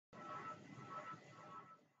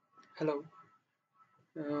Hello,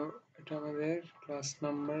 এটা আমাদের class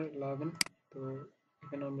number 11। তো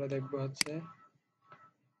এখানে আমরা দেখব হচ্ছে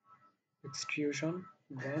extrusion,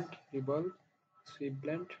 blend, revolve, sweep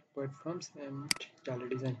blend, wait forms and জালি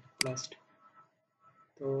ডিজাইন লাস্ট।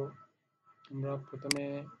 তো আমরা প্রথম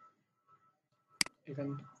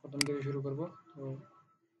থেকে শুরু করব। তো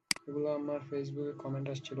এগুলো আমার ফেসবুকে কমেন্ট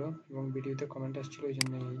আসছিল এবং ভিডিওতে কমেন্ট আসছিল, এই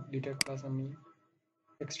জন্য এই দুইটা ক্লাস আমি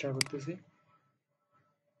এক্সট্রা করতেছি।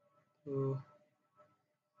 তো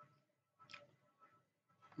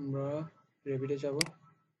আমরা রেভিটে যাব।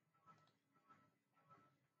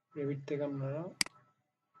 রেভিট থেকে আমরা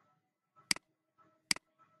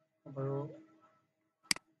আবারও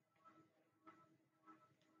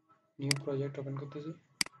নিউ প্রজেক্ট ওপেন করতেছি।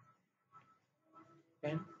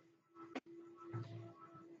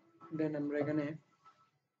 দেন আমরা এখানে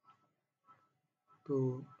তো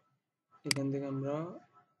এখান থেকে আমরা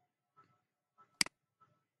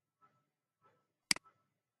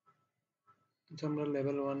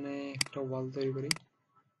লেভেল 1 এ একটা ওয়াল তৈরি করি,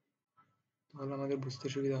 তাহলে আমাদের বুঝতে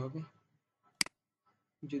সুবিধা হবে।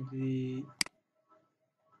 যদি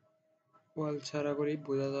ওয়াল ছাড়া করি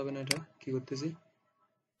বোঝা যাবে না এটা কি করতেছি।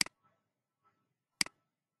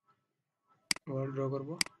 ওয়াল ড্র করব।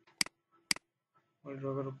 ওয়াল ড্র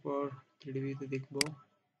করার পর 3D ভিউতে দেখব।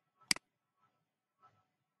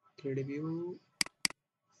 3D ভিউ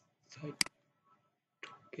সাইড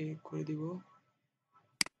কে করে দিব।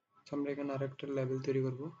 আমরা এখানে আরেকটা লেভেল তৈরি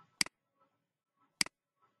করব।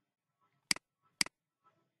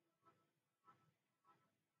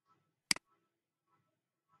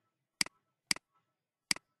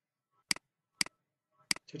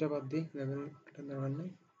 সেটা বাদ দিই, লেভেলটা দরকার নেই।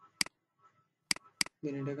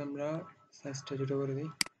 দেন এটাকে আমরা সাইজটা ছোট করে দিই।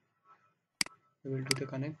 লেভেল 2 তে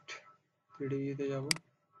কানেক্ট। 3D ভিউতে যাব।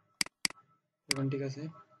 এখন ঠিক আছে।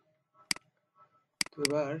 তো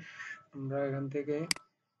এবার আমরা এখান থেকে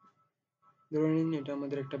ধরে নিন এটা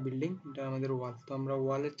আমাদের একটা বিল্ডিং, এটা আমাদের ওয়াল। তো আমরা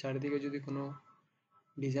ওয়ালের চারিদিকে যদি কোনো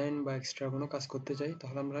ডিজাইন বা এক্সট্রা কোনো কাজ করতে চাই,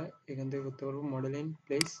 তাহলে আমরা এখান থেকে করতে পারবো। মডেল ইন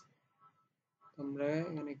প্লেস, আমরা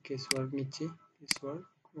এখানে কেস ওয়ার্ক নিচ্ছি। কেস ওয়ার্ক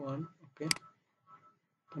 1, ওকে।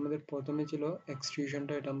 আমাদের প্রথমে ছিল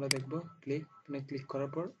এক্সট্রুশনটা, এটা আমরা দেখবো। এখানে ক্লিক করার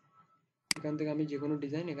পর এখান থেকে আমি যে কোনো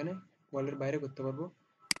ডিজাইন এখানে ওয়ালের বাইরে করতে পারবো,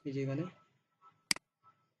 এই যে এখানে।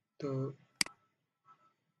 তো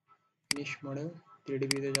ফিনিশ মডেল 3D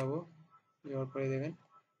ভিউতে যাবো। যাওয়ার পরে দেখেন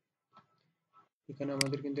এখানে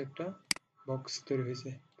আমাদের কিন্তু একটা বক্স তৈরি হয়েছে।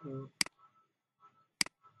 তো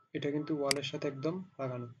এটা কিন্তু ওয়ালের সাথে একদম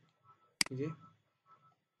লাগানো, এই যে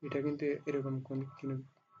এটা কিন্তু এরকম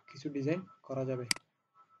কিছু ডিজাইন করা যাবে।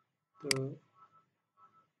 তো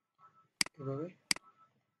এভাবে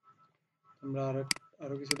আমরা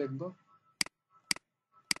আরো কিছু দেখব।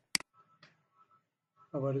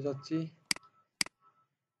 আবার যাচ্ছি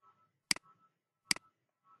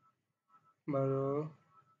 12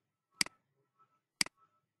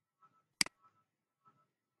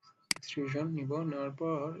 এক্সট্রুশন নিব। নেওয়ার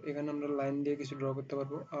পর এখানে আমরা লাইন দিয়ে কিছু ড্র করতে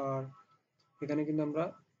পারবো। আর এখানে কিন্তু আমরা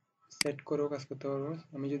সেট করেও কাজ করতে পারবো।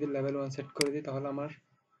 আমি যদি লেভেল 1 সেট করে দিই, তাহলে আমার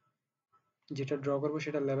যেটা ড্র করবো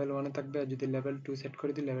সেটা লেভেল 1 এ থাকবে, আর যদি লেভেল 2 সেট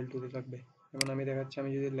করে দিই লেভেল 2 তে থাকবে। যেমন আমি দেখাচ্ছি,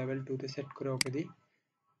 আমি যদি লেভেল 2 তে সেট করে ওকে দিই,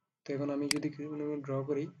 তো এখন আমি যদি কোনো ড্র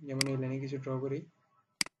করি, যেমন এই লাইনে কিছু ড্র করি,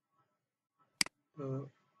 তো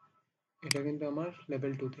এটা কিন্তু আমার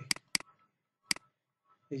লেভেল 2 তে,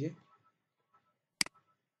 এই যে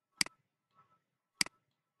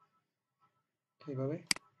এইভাবে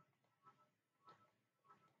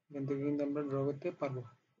এখান থেকে কিন্তু আমরা ড্র করতে পারবো।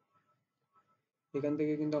 এখান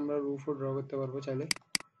থেকে কিন্তু আমরা রুফও ড্র করতে পারবো চাইলে।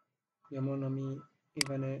 যেমন আমি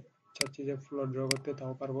এখানে চাচ্ছি যে ফ্লোর ড্র করতে,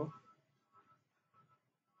 তাও পারবো।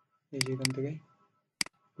 এই যে এখান থেকে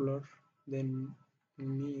ফ্লোর। দেন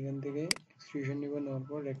আমি এখান থেকে এক্সট্রুশন নিব, নেওয়ার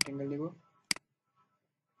পর রেক্টেঙ্গেল নিব,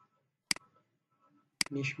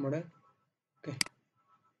 ফিনিশ মডেল, ওকে।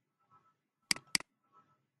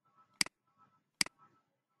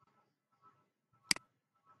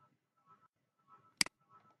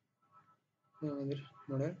 আমাদের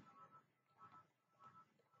মডেল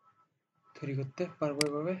তৈরি করতে পারবো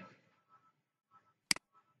এভাবে।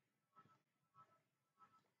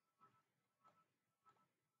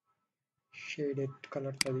 শেডেড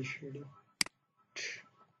কালারটা দিই, শেডেড।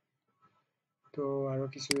 তো আরো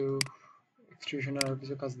কিছু এক্সট্রুশনের আরো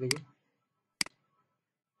কিছু কাজ দেখি।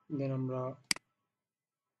 দেন আমরা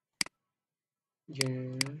যে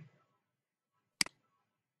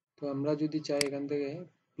তো আমরা যদি চাই এখান থেকে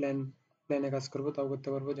প্ল্যানে কাজ করব, তাও করতে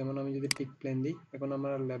পারবো। যেমন আমি যদি পিক প্ল্যান দিই, এখন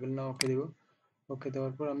আমরা লেভেল না ওকে দিব। ওকে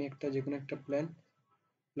দেওয়ার পর আমি যে কোনো একটা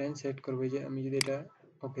প্ল্যান সেট করবো। যে আমি যদি এটা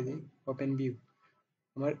ওকে দিই, ওপেন ভিউ,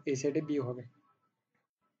 আমার এই সাইডে ভিউ হবে।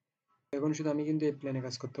 এখন শুধু আমি কিন্তু এই প্লেনে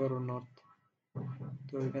কাজ করতে পারবো, নর্থ।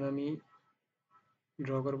 তো এখানে আমি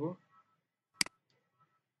ড্র করব,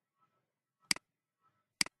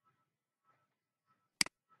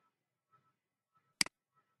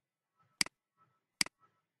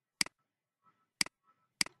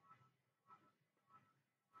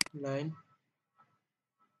 লাইন,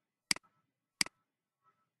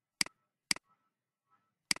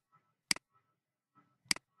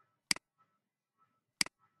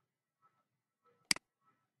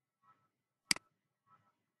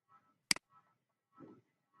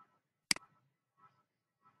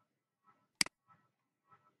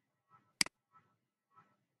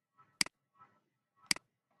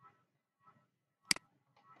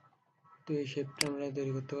 তো এই শেপটা আমরা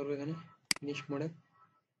তৈরি করতে পারবো এখানে ফিনিশ মোডে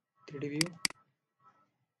 3D ভিউ।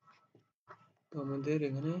 তো আমাদের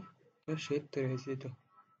এখানে শেপ তৈরি হয়েছে। তো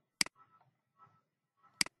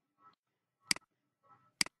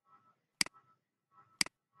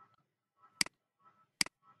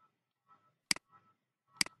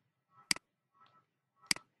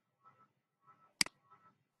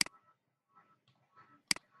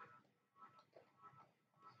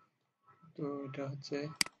তো এটা হচ্ছে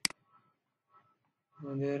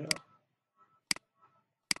আমাদের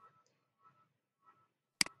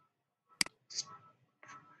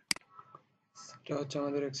এটা হচ্ছে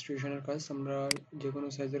আমাদের এক্সট্রুশনের কাজ। আমরা যে কোনো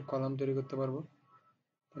সাইজের কলাম তৈরি করতে পারবো।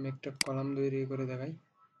 আমি একটা কলাম তৈরি করে দেখাই।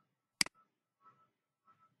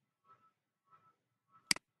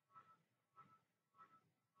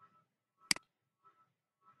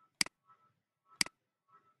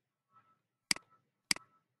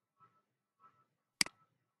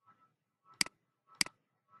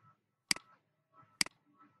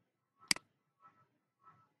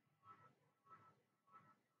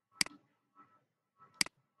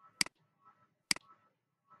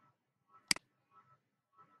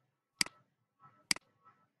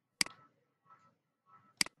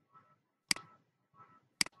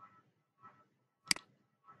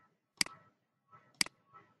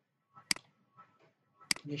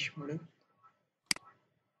 ফিনিশ মোডে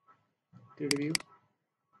 3D ভিউ।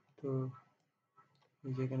 তো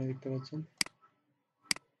এই যে এখানে দেখতে পাচ্ছেন।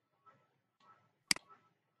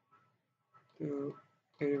 তো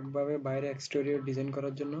এইভাবে বাইরে এক্সটেরিয়র ডিজাইন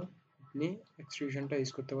করার জন্য আপনি এক্সট্রুশনটা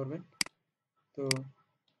ইউজ করতে পারবেন। তো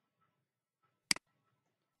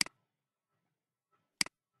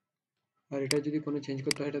আর এটা যদি কোনো চেঞ্জ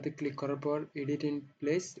করতে হয়, এটাতে ক্লিক করার পর এডিট ইন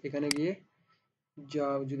প্লেস এখানে গিয়ে যা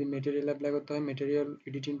যদি মেটেরিয়াল অ্যাপ্লাই করতে হয় মেটেরিয়াল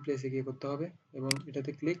এডিট ইন প্লেসে গিয়ে করতে হবে, এবং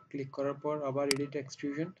এটাতে ক্লিক করার পর আবার এডিট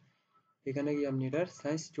এক্সট্রুশন এখানে গিয়ে আপনি এটার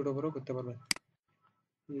সাইজ ছোট বড় করতে পারবেন।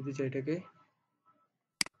 যদি চাই এটাকে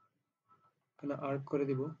এখানে আর্ক করে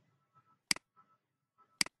দিব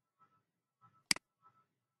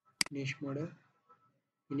ফিনিশ মোডে,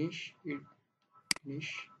 ফিনিশ ফিনিশ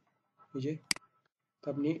এই যে। তো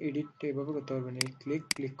আপনি এডিট এভাবে করতে পারবেন। এই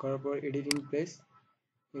ক্লিক করার পর এডিট ইন প্লেস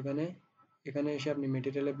এখানে এখানে এসে আপনি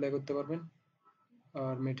মেটেরিয়াল অ্যাপ্লাই করতে পারবেন।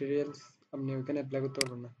 আর মেটেরিয়ালস আপনি ওইখানে অ্যাপ্লাই করতে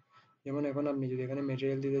পারবেন না। যেমন এখন আপনি যদি এখানে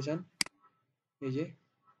মেটেরিয়াল দিতে চান, এই যে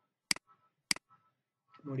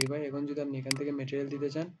মডিফাই, এখন যদি আপনি এখান থেকে মেটেরিয়াল দিতে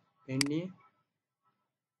চান পেন নিয়ে,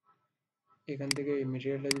 এখান থেকে এই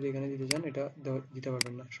মেটেরিয়ালটা যদি এখানে দিতে চান এটা দিতে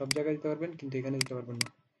পারবেন না। সব জায়গায় দিতে পারবেন কিন্তু এখানে দিতে পারবেন না।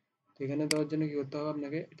 তো এখানে দেওয়ার জন্য কি করতে হবে,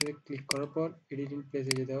 আপনাকে এটাতে ক্লিক করার পর এডিটিং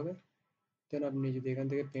প্লেসে যেতে হবে। দেন আপনি যদি এখান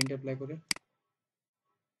থেকে পেন্ট অ্যাপ্লাই করে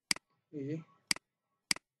এই যে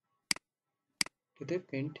এটাতে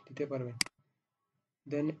পেন্ট দিতে পারবেন।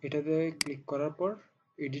 দেন এটাতে ক্লিক করার পর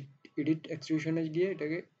এডিট এডিট এক্সট্রুশনে গিয়ে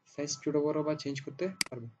এটাকে সাইজ ছোট বড় বা চেঞ্জ করতে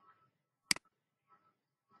পারবেন।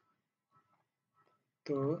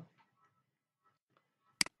 তো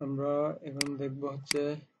আমরা এখন দেখবো হচ্ছে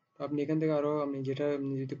আপনি এখান থেকে আরো আপনি যেটা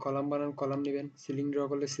আপনি যদি কলাম বানান কলাম নেবেন, সিলিং ড্র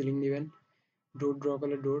করলে সিলিং নেবেন, ডোর ড্র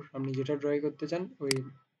করলে ডোর, আপনি যেটা ড্রয়িং করতে চান ওই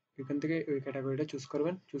এখান থেকে ওই ক্যাটাগরিটা চুজ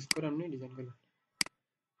করবেন, চুজ করে আপনি ডিজাইন করবেন।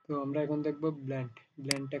 তো আমরা এখন দেখবো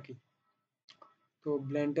ব্ল্যান্ডটা কি। তো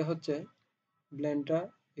ব্ল্যান্ডটা হচ্ছে ব্ল্যান্ডটা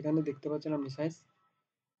এখানে দেখতে পাচ্ছেন আপনি সাইজ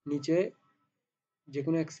নিচে যে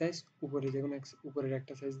কোনো এক সাইজ, উপরে যে কোনো উপরের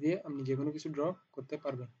একটা সাইজ দিয়ে আপনি যে কোনো কিছু ড্র করতে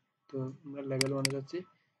পারবেন। তো আমরা লেভেল 1-এ যাচ্ছি।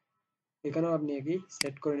 এখানেও আপনি একই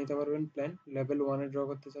সেট করে নিতে পারবেন প্ল্যান, লেভেল 1-এ ড্র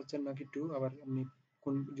করতে চাচ্ছেন নাকি 2। আবার আপনি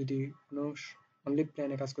কোন যদি কোনো অনলি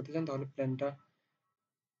প্ল্যানে কাজ করতে চান তাহলে প্ল্যান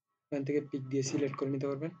থেকে পিক দিয়ে সিলেক্ট করে নিতে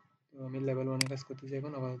পারবেন। তো আমি লেভেল 1-এ কাজ করতেছি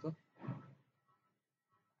এখন আপাতত।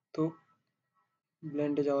 তো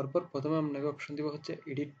ব্ল্যান্ডে যাওয়ার পর প্রথমে আপনাকে অপশন দিব হচ্ছে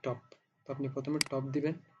এডিট টপ। তো আপনি প্রথমে টপ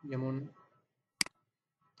দিবেন, যেমন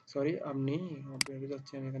সরি আপনি আপনাকে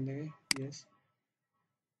যাচ্ছি আমি এখান থেকে, ইয়েস।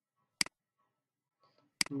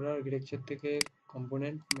 আমরা আর্কিটেকচার থেকে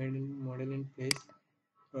কম্পোনেন্ট মডেল ইন প্লেস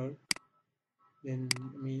দেন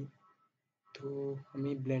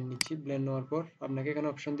আমি ব্লেন্ড নিচ্ছি। ব্লেন্ড নেওয়ার পর আপনাকে এখানে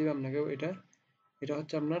অপশন দিবে, আপনাকে এটা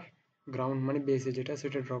হচ্ছে আপনার গ্রাউন্ড মানে বেসে যেটা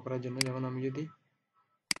সেটা ড্র করার জন্য। যেমন আমি যদি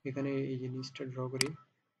এখানে এই জিনিসটা ড্র করি,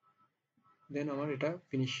 দেন আমার এটা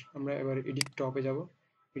ফিনিশ। আমরা এবার এডিট টপে যাব।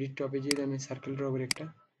 এডিট টপে গিয়ে আমি সার্কেল ড্র করি একটা,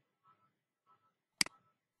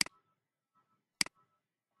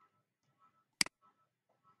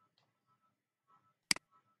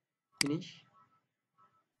 ফিনিশ।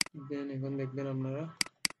 দেন এখন দেখবেন আপনারা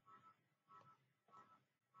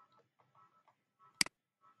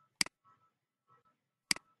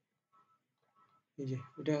এই যে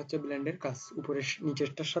এটা হচ্ছে ব্লেন্ডের কাজ, উপরের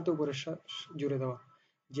নিচেরটার সাথে উপরের জুড়ে দেওয়া।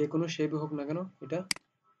 যে কোনো শেপে হোক না কেন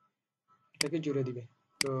এটাকে জুড়ে দিবে।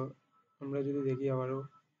 তো আমরা যদি দেখি আবারও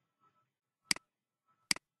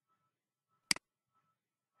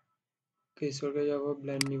কেসরকে যাব,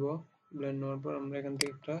 ব্লেন্ড নিব। ব্লেন্ড নেওয়ার পর আমরা এখান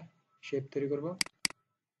থেকে একটা শেপ তৈরি করব।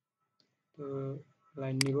 তো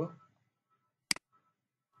লাইন নিব,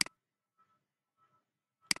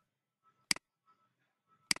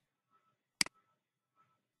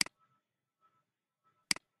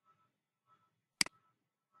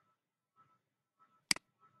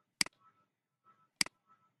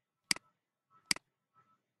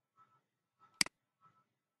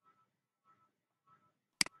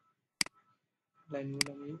 লাইনগুলো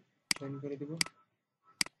আমি জয়েন করে দিব।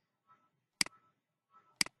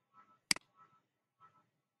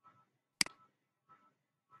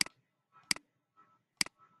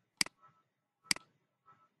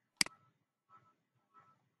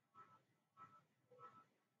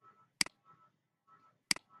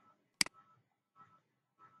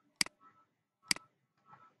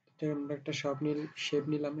 আমরা একটা শেপ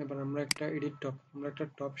নিলাম। এবার আমরা একটা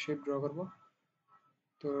টপ শেপ ড্র করব।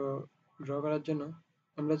 তো ড্র করার জন্য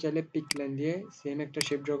আমরা চাইলে পিক লাইন দিয়ে সেম একটা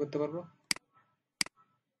শেপ ড্র করতে পারবো।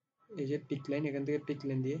 এই যে পিক লাইন, এখান থেকে পিক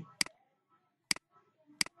লাইন দিয়ে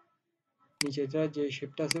নিচেটা যে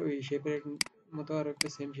শেপটা আছে ওই শেপের মতো আর একটা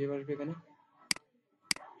সেম শেপ আসবে এখানে।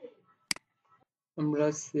 আমরা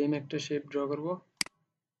সেম একটা শেপ ড্র করব।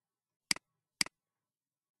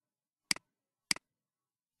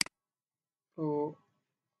 তো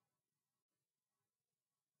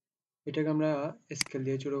এটাকে আমরা স্কেল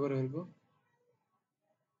দিয়ে ছোট করে ফেলবো।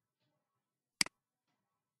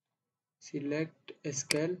 সিলেক্ট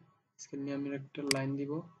স্কেল, স্কেল নিয়ে আমি একটা লাইন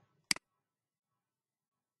দিব।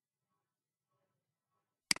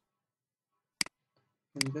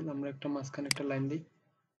 আমরা একটা মাঝখানে একটা লাইন দিই।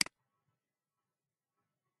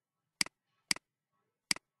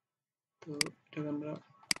 তো এটাকে আমরা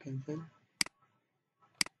ক্যান্সেল,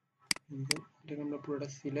 এটাকে আমরা পুরোটা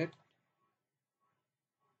সিলেক্ট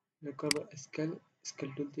করবো। স্কেল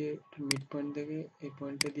টুল দিয়ে মিড পয়েন্ট থেকে এই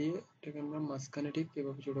পয়েন্টে দিয়ে এটাকে আমরা মাঝখানে ঠিক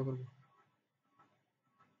এভাবে ছোট করবো।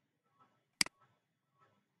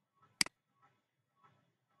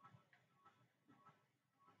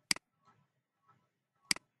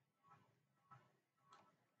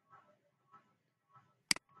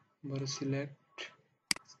 বড় সিলেক্ট,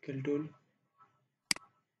 স্কেল টুল,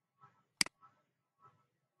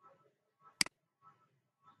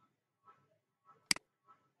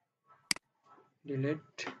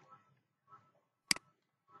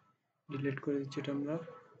 ডিলিট করে দিচ্ছি এটা আমরা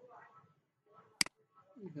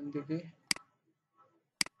এখান থেকে।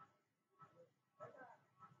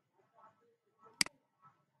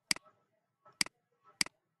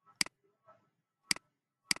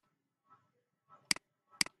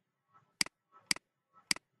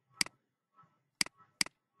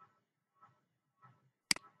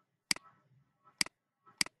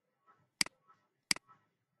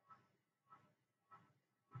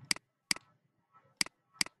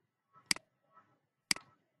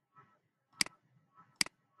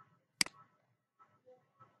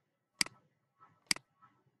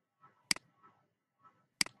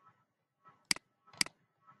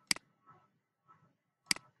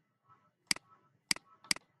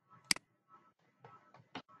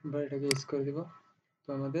 এবার এটাকে ইউজ করে দিব। তো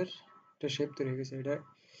আমাদের একটা শেপ তৈরি হয়ে গেছে। এটা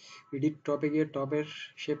এডিট টপে গিয়ে টপের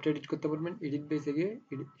শেপটা এডিট করতে পারবেন, এডিট বেসে গিয়ে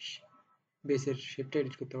বেসের শেপটা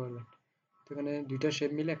এডিট করতে পারবেন। তো এখানে দুইটা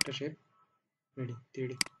শেপ মিলে একটা শেপ রেডি।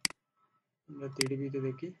 3D আমরা 3D ভিউতে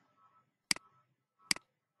দেখি,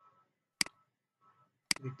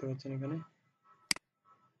 দেখতে পাচ্ছেন এখানে।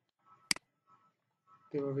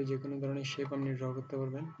 তো এভাবে যে কোনো ধরনের শেপ আপনি ড্র করতে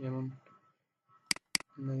পারবেন। যেমন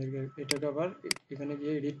আপনাদেরকে এটাকে আবার এখানে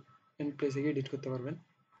গিয়ে এডিট এন্ড প্লেসে গিয়ে এডিট করতে পারবেন।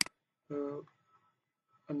 তো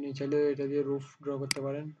আপনি চাইলে এটা দিয়ে রুফ ড্র করতে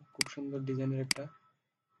পারেন, খুব সুন্দর ডিজাইনের একটা।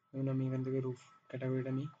 যেমন আমি এখান থেকে রুফ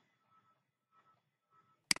ক্যাটাগরিটা নিই,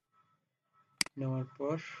 নেওয়ার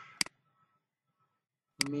পর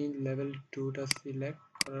আমি লেভেল 2টা সিলেক্ট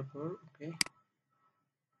করার পর ওকে,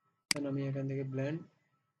 দেন আমি এখান থেকে ব্লেন্ড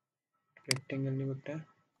রেক্টেঙ্গেল নিব একটা,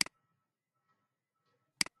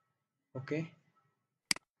 ওকে।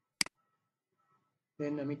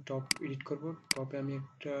 দেন আমি টপ এডিট করব, টপে আমি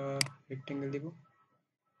একটা রেক্টেঙ্গেল দিব,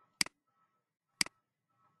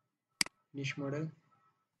 ফিনিশ মডেল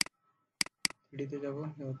 3D যাব,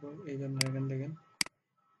 তারপর এই যে আপনারা এখান দেখেন,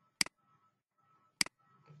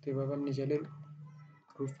 তো এভাবে আপনি চাইলে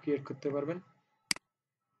রুফ ক্রিয়েট করতে পারবেন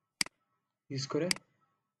ইউজ করে।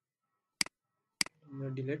 আমরা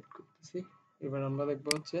ডিলিট করতেছি। এবার আমরা দেখবো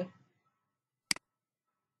হচ্ছে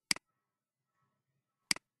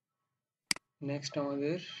নেক্সট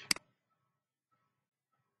আমাদের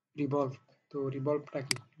রিভলভ। তো রিভলভটা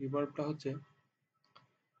কি? রিভলভটা হচ্ছে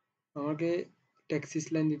আমাকে ট্যাক্সিস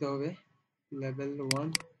লাইন দিতে হবে লেভেল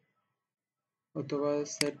 1, অথবা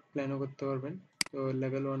সেট প্ল্যানও করতে পারবেন। তো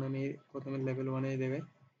লেভেল 1 আমি প্রথমে লেভেল 1 এ দেবে,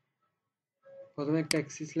 প্রথমে একটা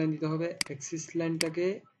অ্যাক্সিস লাইন দিতে হবে। অ্যাক্সিস লাইনটাকে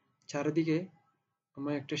চারিদিকে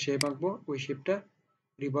আমরা একটা শেপ আঁকবো, ওই শেপটা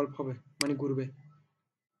রিভলভ হবে মানে ঘুরবে।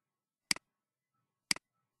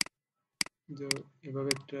 তো এভাবে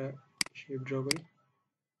একটা শেপ ড্র করি,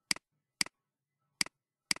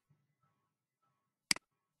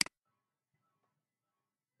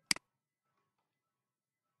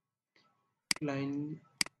 লাইন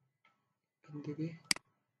থেকে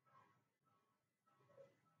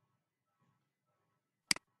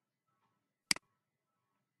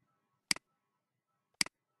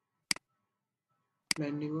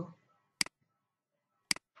লাইন নিব,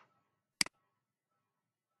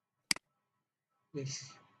 বেশ।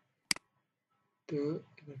 তো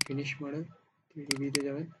এবার ফিনিশ মডেল 3D তে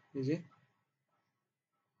যাবেন, এই যে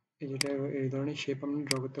যেটা এই ধরনের শেপ আপনি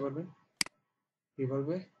ড্র করতে পারবেন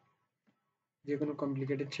রিভলভে, যে কোনো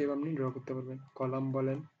কমপ্লিকেটেড শেপ আপনি ড্র করতে পারবেন, কলাম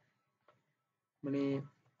বলেন, মানে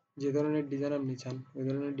যে ধরনের ডিজাইন আপনি চান ওই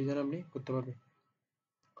ধরনের ডিজাইন আপনি করতে পারবেন।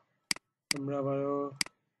 আমরা আবারও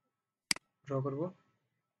ড্র করব,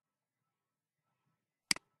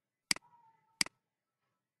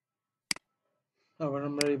 আবার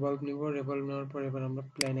আমরা রিভলভ নিব, রিভলভ নেওয়ার পর এবার আমরা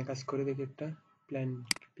প্ল্যানে কাজ করে দেখি, একটা প্ল্যান,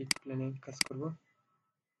 পিক প্ল্যানে কাজ করব।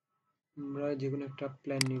 আমরা যে কোনো একটা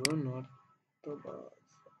প্ল্যান নিব, নর্থ, তো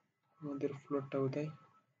আমাদের ফ্লোরটা কোথায়,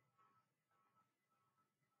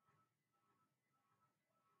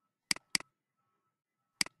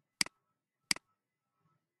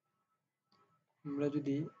 আমরা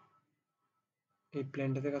যদি এই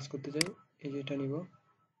প্ল্যানটাতে কাজ করতে চাই, এই যেটা নিব,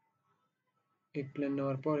 এই প্ল্যান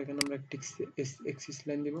নেওয়ার পর এখানে আমরা একটা এক্সিস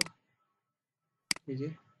লাইন দিব, এই যে।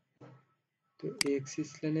 তো এই এক্সিস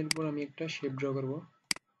লাইনের উপর আমি একটা শেপ ড্র করব,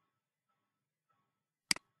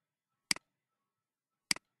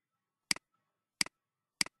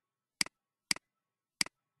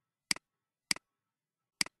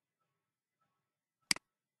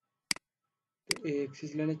 তো এই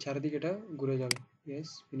এক্সিস লাইনের চারিদিকে এটা ঘুরে যাবে। ইয়েস,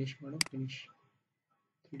 ফিনিশ মানে ফিনিশ।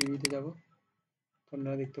 3D তে যাব, তো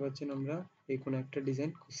আপনারা দেখতে পাচ্ছেন আমরা এই কোনো একটা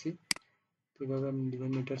ডিজাইন করছি। তো এইভাবে আপনি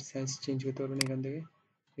ডিজাইন এটার সাইজ চেঞ্জ করতে পারবেন এখান থেকে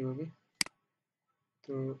এভাবে।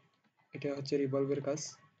 তো এটা হচ্ছে রিভলভের কাজ।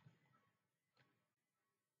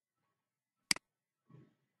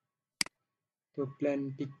 তো প্ল্যান,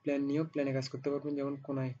 পিক প্ল্যান নিয়েও প্ল্যানে কাজ করতে পারবেন, যেমন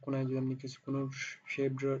কোনায় কোনায় যদি আপনি কিছু কোনো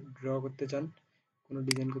শেপ ড্র করতে চান, কোনো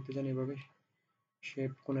ডিজাইন করতে চান, এভাবে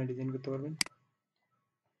শেপ কোনায় ডিজাইন করতে পারবেন,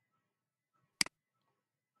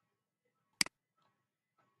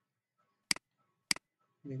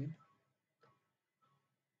 দেখেন।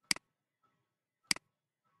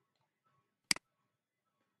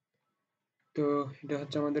 তো এটা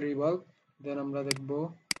হচ্ছে আমাদের রিভলভ। দেন আমরা দেখব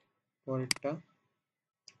পরেরটা।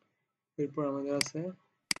 এরপর আমাদের আছে,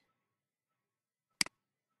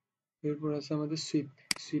 এরপর আছে আমাদের সুইপ।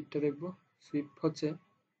 সুইপটা দেখব। সুইপ হচ্ছে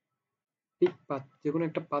পিক পাথ, যে কোনো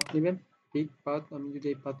একটা পাথ নেবেন, পিক পাথ। আমি যদি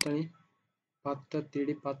এই পাথটা নিই, পাথটা 3D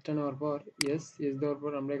পাথটা নেওয়ার পর ইয়েস, ইয়েস দেওয়ার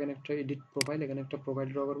পর আমরা এখানে একটা এডিট প্রোফাইল, এখানে একটা প্রোফাইল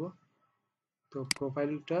ড্র করব। তো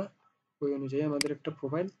প্রোফাইলটা ওই অনুযায়ী আমাদের একটা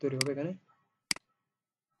প্রোফাইল তৈরি হবে এখানে।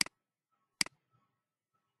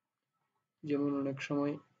 যেমন অনেক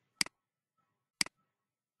সময়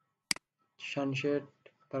সানসেট,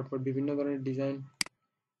 তারপর বিভিন্ন ধরনের ডিজাইন।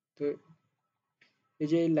 তো এই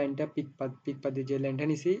যে এই লাইনটা পিক পাত দিয়ে যে লাইনটা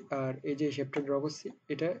নিছি, আর এই যে শেপটা ড্র করছি,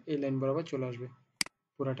 এটা এই লাইন বরাবর চলে আসবে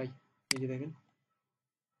পুরাটাই, এই যে দেখেন।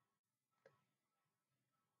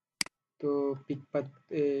 তো পিক পাত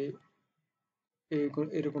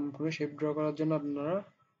এরকম করে শেপ ড্র করার জন্য আপনারা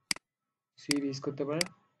সুইপ ইউজ করতে পারেন।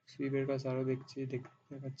 সুইপের কাছে আরো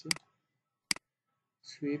দেখাচ্ছি।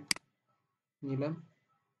 সুইপ নিলাম,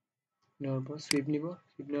 নেওয়ার পর সুইপ নিব,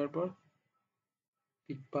 সুইপ নেওয়ার পর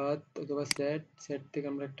পিক পাথ অথবা সেট থেকে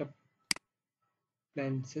আমরা একটা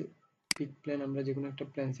প্ল্যান পিক প্ল্যান আমরা যে কোনো একটা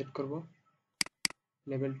প্ল্যান সেট করব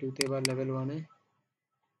লেভেল 2 তে বা লেভেল 1 এ।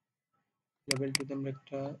 লেভেল 2 তে আমরা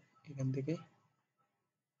একটা এখান থেকে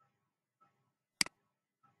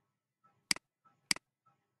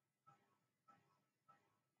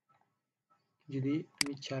যদি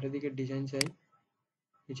আমি চারিদিকে ডিজাইন চাই,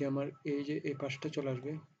 এই যে আমার এই যে এই পাশটা চলে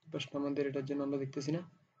আসবে, এই পাশটা আমাদের এটার জন্য আমরা দেখতেছি না,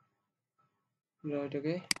 আমরা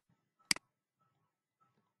এটাকে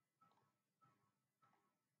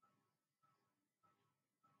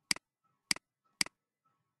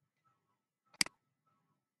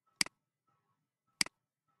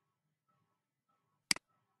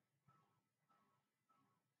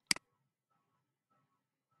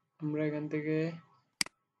আমরা এখান থেকে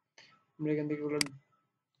এগুলো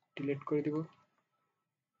ডিলিট করে দিব,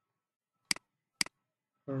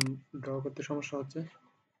 কারণ ড্র করতে সমস্যা হচ্ছে।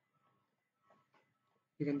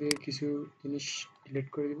 এখান থেকে কিছু জিনিস ডিলিট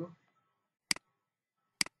করে দিব,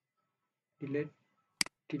 ডিলিট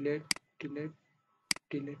ডিলিট ডিলিট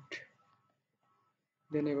ডিলিট।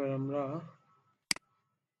 দেন এবার আমরা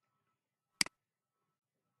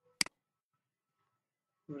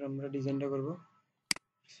ডিজাইনটা করব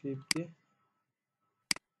সুইপ দিয়ে।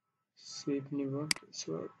 সুইপ নিব,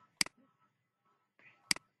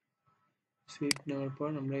 সুইপ নেওয়ার পর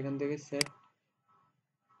আমরা এখান থেকে সেট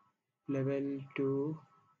লেভেল 2,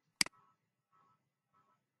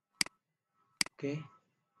 ওকে।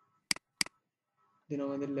 দেন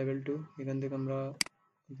আমাদের লেভেল 2 এখান থেকে আমরা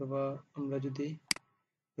অথবা আমরা যদি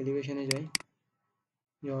এলিভেশনে যাই,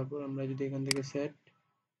 যাওয়ার পর আমরা যদি এখান থেকে সেট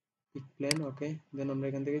পিক প্ল্যান, ওকে। দেন আমরা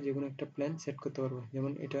এখান থেকে যে কোনো একটা প্ল্যান সেট করতে পারবো,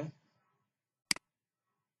 যেমন এটা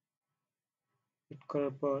সেট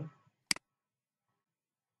করার পর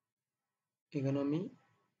এখানে আমি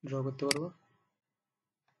ড্র করতে পারবো।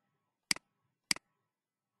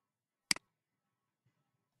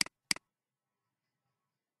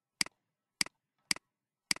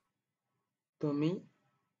 তো আমি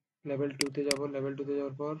লেভেল 2 তে যাব, লেভেল 2 তে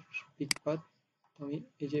যাওয়ার পর পিক পাথ, আমি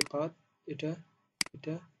এই যে পাথ এটা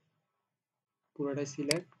এটা পুরোটাই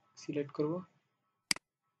সিলেক্ট করব।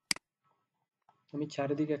 আমি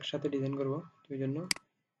চারিদিকে একসাথে ডিজাইন করব, তো এই জন্য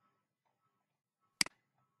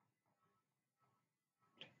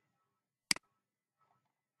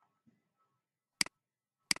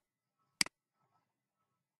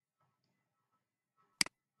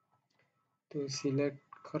তো সিলেক্ট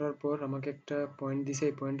করার পর আমাকে একটা পয়েন্ট দিছে,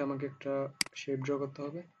 এই পয়েন্ট আমাকে একটা শেপ ড্র করতে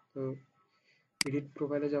হবে। তো এডিট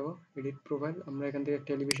প্রোফাইলে যাব, এডিট প্রোফাইল, আমরা এখান থেকে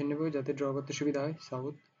একটা এলিভেশন নেব যাতে ড্র করতে সুবিধা হয়,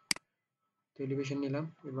 সাউথ। তো এলিভেশন নিলাম,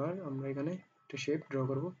 এবার আমরা এখানে একটা শেপ ড্র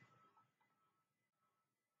করব।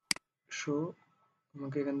 শো,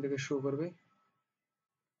 আমাকে এখান থেকে শো করবে,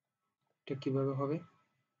 এটা কিভাবে হবে,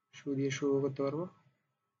 শো দিয়ে শো করতে পারবো।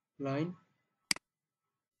 লাইন,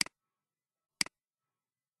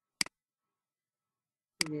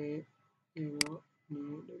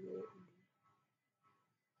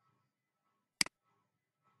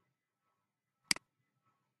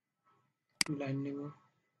 লাইন নেব,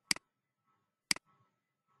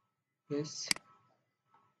 ইয়েস,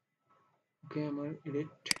 ওকে। আমার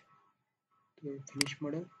এডিট, তো ফিনিশ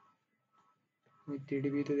মডেল, আমি 3D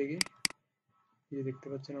ভিউতে দেখি, এই যে দেখতে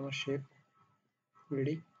পাচ্ছেন আমার শেপ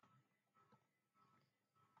রেডি।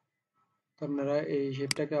 তো আপনারা এই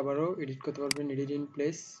শেপটাকে আবারও এডিট করতে পারবেন, এডিট ইন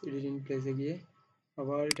প্লেসে গিয়ে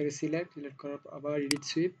আবার এটাকে সিলেক্ট করার পর আবার এডিট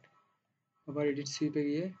সুইপ, আবার এডিট সুইপে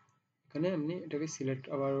গিয়ে এখানে আপনি এটাকে সিলেক্ট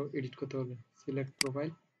আবারও এডিট করতে পারবেন। সিলেক্ট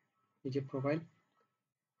প্রোফাইল, এই যে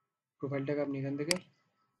প্রোফাইলটাকে আপনি এখান থেকে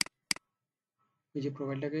এই যে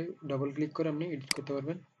প্রোফাইলটাকে ডবল ক্লিক করে আপনি এডিট করতে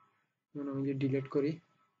পারবেন। যেমন আমি যে ডিলিট করি,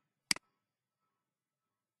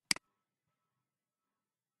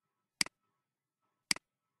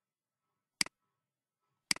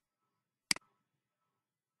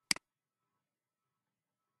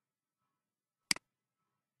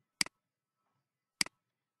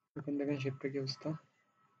 এখন দেখেন শেপটা কি অবস্থা।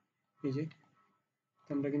 এই যে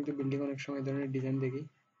আমরা কিন্তু বিল্ডিং অনেক সময় ধরনের ডিজাইন দেখি,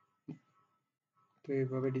 তো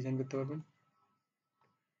এইভাবে ডিজাইন করতে পারবেন।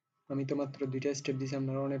 আমি তো মাত্র 2টা স্টেপ দিয়েছি,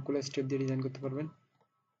 আপনারা অনেকগুলো স্টেপ দিয়ে ডিজাইন করতে পারবেন।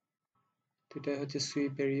 তো এটা হচ্ছে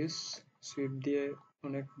সুইপের ইউজ, সুইপ দিয়ে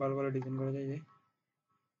অনেক ভালো ভালো ডিজাইন করা যায়।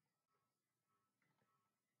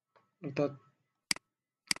 অর্থাৎ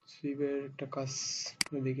সুইপের একটা কাজ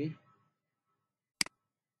দেখি,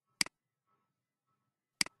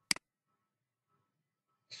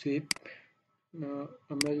 সুইপ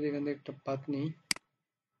আমরা যদি এখান থেকে একটা পাথ নিই,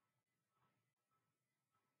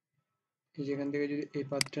 এই যেখান থেকে যদি এই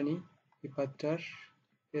পাথটা নিই, এই পাথটার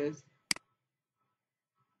পেজ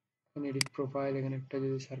এডিট প্রোফাইল, এখানে একটা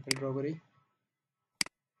যদি সার্কেল ড্র করি,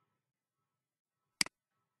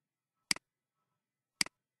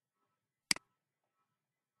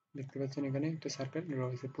 দেখতে পাচ্ছেন এখানে একটা সার্কেল ড্র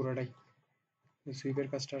হয়েছে পুরোটাই। সুইপের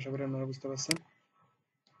কাজটা আশা করি আপনারা বুঝতে পারছেন।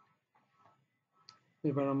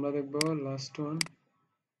 এবার আমরা দেখব লাস্ট ওয়ান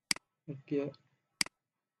কি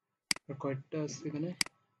কয়েকটা আছে এখানে।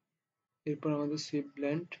 এরপর আমাদের সুইপ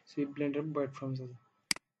ব্লেন্ডের বয়েড ফর্মস আছে।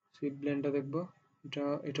 সুইপ ব্লেন্ডটা দেখব।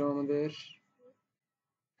 এটাও আমাদের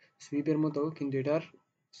সুইপের মতো, কিন্তু এটার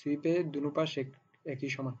সুইপে দুনো পাশ একই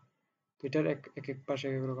সমান। তো এটার এক এক পাশে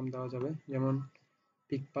এক এক রকম দেওয়া যাবে, যেমন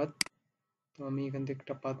পিক পাথ। তো আমি এখান থেকে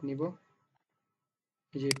একটা পাথ নিব,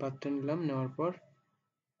 এই যে পাথটা নিলাম, নেওয়ার পর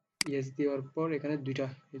ইয়েস দেওয়ার পর এখানে দুইটা,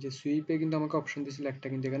 এই যে সুইপে কিন্তু আমাকে অপশন দিয়েছিল একটা,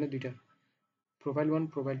 কিন্তু এখানে দুইটা, প্রোফাইল 1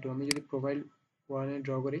 প্রোফাইল 2। আমি যদি প্রোফাইল 1 এ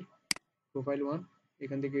ড্র করি, প্রোফাইল 1,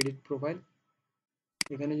 এখান থেকে এডিট প্রোফাইল,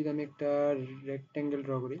 এখানে যদি আমি একটা রেক্ট্যাঙ্গেল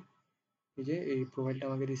ড্র করি, এই যে এই প্রোফাইলটা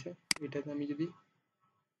আমাকে দিছে, এটাতে আমি যদি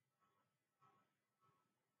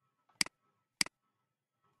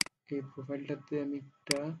এই প্রোফাইলটাতে আমি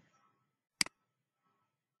একটা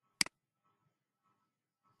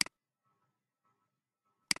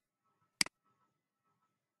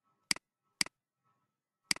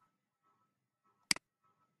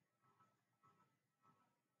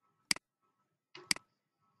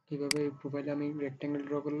এইভাবে এই প্রোফাইলে আমি রেক্ট্যাঙ্গেল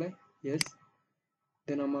ড্র করলে ইয়েস,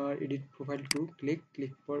 দেন আমার edit profile 2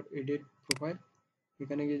 click for edit profile,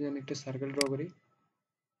 এখানে গিয়ে যদি আমি একটা সার্কেল ড্র করি,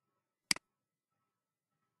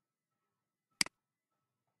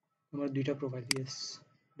 আমার দুইটা প্রোফাইল ইয়েস,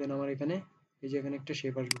 দেন আমার এখানে এই যে এখানে একটা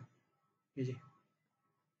শেপ আসবে, এই যে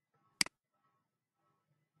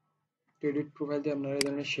এডিট প্রোফাইল দিয়ে আপনারা এই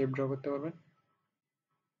ধরনের শেপ ড্র করতে পারবেন।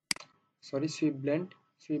 সরি, সুইপ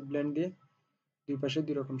ব্লেন্ড দিয়ে দুই পাশে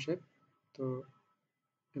দুই রকম শেপ। তো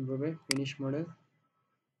এভাবে ফিনিশ মডেল।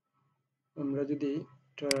 আমরা যদি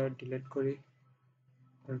এটা ডিলিট করি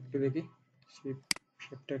আর একটু দেখি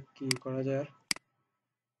শেপটা কি করা যায়। আর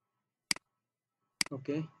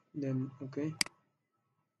ওকে, দেন ওকে,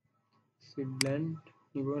 সুইপ ব্লেন্ড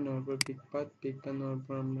নিব, নেওয়ার পর পিক পাথ নেওয়ার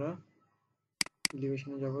পর আমরা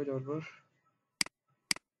এলিভেশনে যাওয়ার পর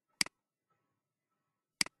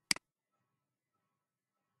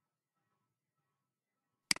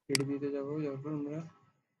এডিবিতে যাওয়ার পর আমরা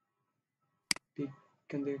পিক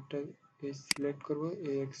এখান থেকে একটা সিলেক্ট করব,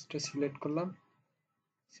 এই এক্সটা সিলেক্ট করলাম,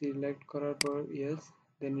 সিলেক্ট করার পর ইয়েস,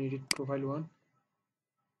 দেন এডিট প্রোফাইল 1,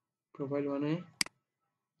 প্রোফাইল 1 এ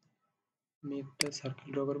আমি একটা সার্কেল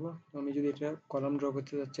ড্র করব। আমি যদি এটা কলাম ড্র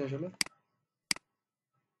করতে যাচ্ছি আসলে,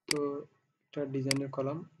 তো একটা ডিজাইনের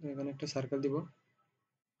কলাম, এখানে একটা সার্কেল দিব,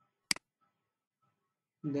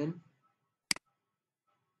 দেন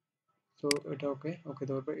তো এটা ওকে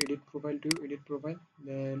দেওয়ার পর এডিট প্রোফাইল এডিট প্রোফাইল,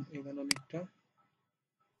 দেন এখানে আমি একটা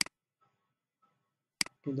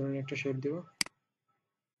এই ধরনের একটা শেপ দেব,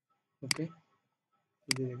 ওকে,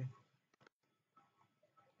 দিয়ে দেখেন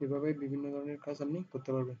এভাবে বিভিন্ন ধরনের কাজ আপনি করতে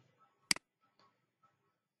পারবেন।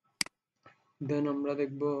 দেন আমরা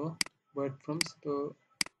দেখব ওয়ার্ড ফর্মস। তো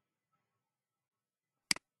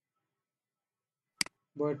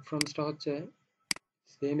ওয়ার্ড ফর্মসটা হচ্ছে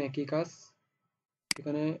সেম একই কাজ,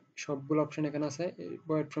 এখানে সবগুলো অপশন এখানে আছে।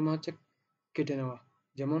 ওয়ার্ড ফর্ম হচ্ছে কেটে নেওয়া।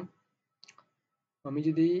 যেমন আমি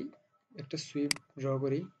যদি একটা সুইপ ড্র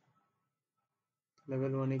করি,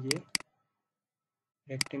 লেভেল 1 এ গিয়ে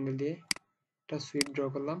রেক্টেঙ্গেল দিয়ে একটা সুইপ ড্র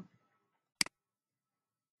করলাম,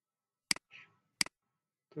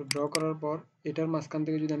 তো ড্র করার পর এটার মাঝখান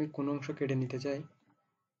থেকে যদি আমি কোনো অংশ কেটে নিতে চাই,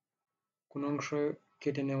 কোনো অংশ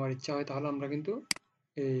কেটে নেওয়ার ইচ্ছা হয়, তাহলে আমরা কিন্তু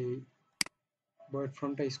এই ওয়ার্ড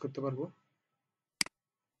ফর্মটা ইউজ করতে পারবো।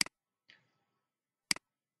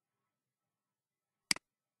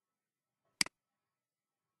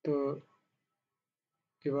 তো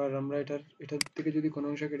এবার আমরা এটার থেকে যদি কোনো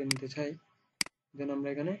অংশ কেটে নিতে চাই, দেন আমরা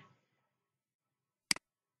এখানে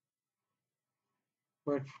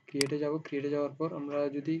ওয়ার্ড ক্রিয়েটে যাওয়ার পর আমরা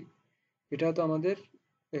যদি, এটা তো আমাদের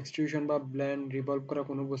এক্সট্রুশন বা ব্লেন্ড রিভলভ করা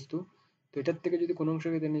কোনো বস্তু, তো এটার থেকে যদি কোনো অংশ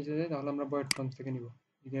কেটে নিতে চাই, তাহলে আমরা ওয়ার্ড ফর্ম থেকে নিব।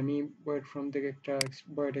 যদি আমি ওয়ার্ড ফর্ম থেকে একটা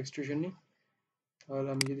ওয়ার্ড এক্সট্রুশন নিই, তাহলে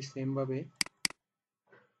আমি যদি সেম ভাবে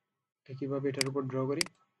একইভাবে এটার উপর ড্র করি,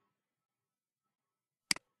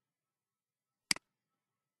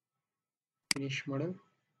 ফিনিশ মডেল,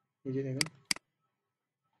 এই যে দেখেন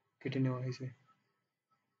কেটে নেওয়া হয়েছে।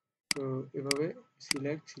 তো এভাবে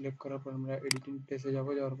সিলেক্ট করার পর আমরা এডিটিং প্লেসে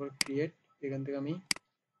যাওয়ার পর ক্রিয়েট, এখান থেকে আমি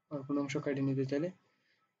আর কোনো অংশ কেটে নিতে চাইলে,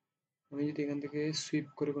 আমি যদি এখান থেকে সুইপ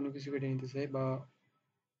করে কোনো কিছু কেটে নিতে চাই বা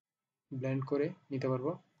ব্লেন্ড করে নিতে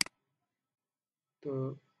পারবো। তো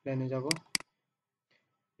প্ল্যানে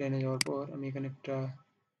যাওয়ার পর আমি এখানে একটা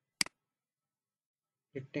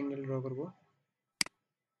রেক্টেঙ্গেল ড্র করব,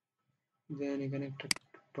 দেন এখানে একটা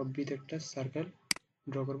টপ ভিতে একটা সার্কেল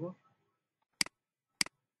ড্র করব,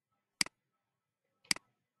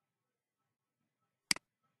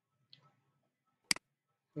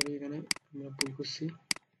 সরি এখানে আমরা ভুল করছি,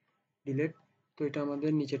 ডিলেট। তো এটা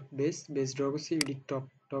আমাদের নিচের বেস ড্র করছি, এডিট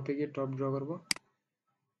টপে গিয়ে টপ ড্র করবো।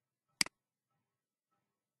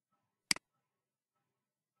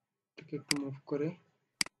 এটাকে একটু মুভ করে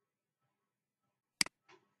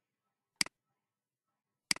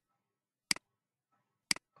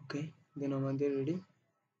ওকে, দেন আমাদের রেডি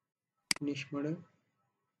ফিনিশ মডেল।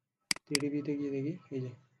 3D ভিউতে গিয়ে দেখি, এই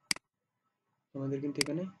যে আমাদের কিন্তু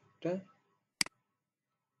এখানে একটা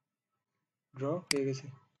ড্র হয়ে গেছে,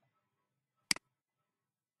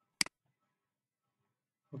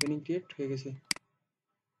 ওপেনিং ক্রিয়েট হয়ে গেছে।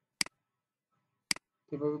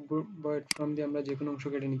 এভাবে বয়েড ফ্রম দিয়ে আমরা যে কোনো অংশ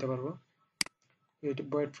কেটে নিতে পারবো। এটা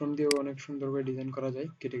বয়েড ফ্রম দিয়েও অনেক সুন্দর করে ডিজাইন করা যায়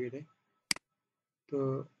কেটে কেটে। তো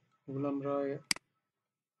ওগুলো আমরা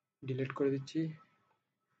ডিলিট করে দিচ্ছি।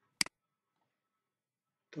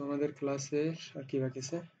 তো আমাদের ক্লাসের আর কি বাকি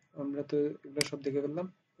আছে, আমরা তো এগুলো সব দেখে ফেললাম।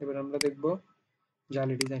 এবার আমরা দেখব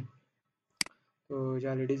জালি ডিজাইন। তো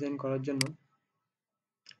জালি ডিজাইন করার জন্য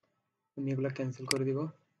আমি এগুলো ক্যান্সেল করে দিব।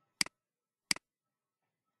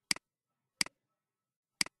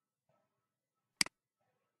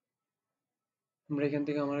 আমরা এখান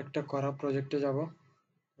থেকে আমার একটা করা প্রজেক্টে যাব।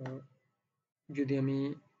 যদি আমি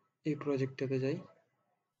এই প্রজেক্টটাতে যাই,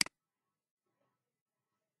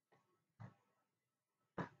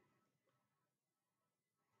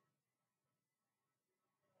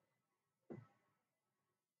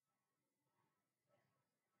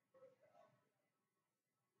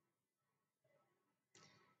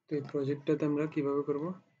 তো এই প্রজেক্টটাতে আমরা কিভাবে করব,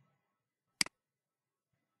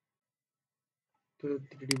 তো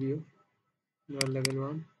 3D ভিউ, আমরা লেভেল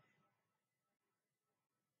 1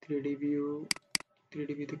 3D ভিউ, 3D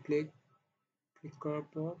ভিউতে ক্লিক করার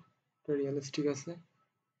পর এটা রিয়েলিস্টিক আছে,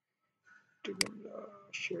 এটাকে আমরা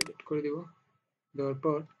শেড করে দেব। দেওয়ার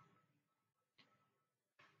পর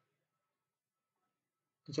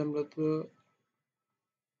আচ্ছা, আমরা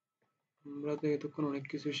তো এতক্ষণ অনেক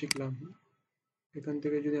কিছু শিখলাম। এখান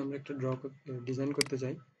থেকে যদি আমরা একটা ডিজাইন করতে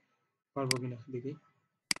চাই, পারবো কিনা দেখি।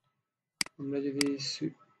 আমরা যদি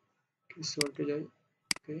ওয়ার্কে যাই,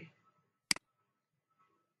 ওকে,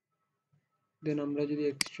 দেন আমরা যদি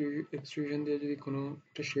এক্সট্রুশন দিয়ে যদি কোনো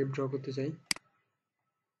একটা শেপ ড্র করতে চাই,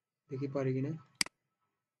 দেখি পারি কিনা।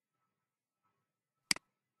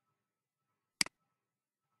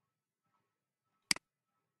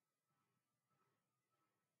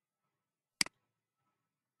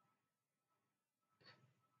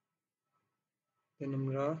 দেন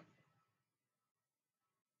আমরা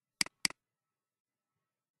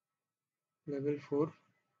লেভেল 4,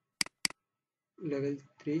 লেভেল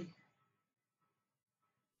 3,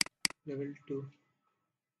 লেভেল 2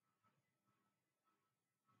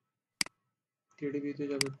 3D ভিউতে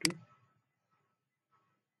যাবো একটু,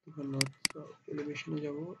 তখন নর্থ এলিভেশনে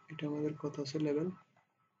যাব। এটা আমাদের কথা আছে লেভেল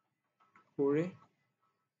 4 এ।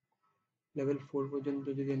 লেভেল 4 পর্যন্ত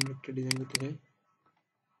যদি আমরা একটা ডিজাইন করতে চাই,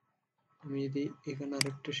 আমি যদি এখানে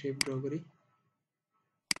আরেকটা শেপ ড্র করি,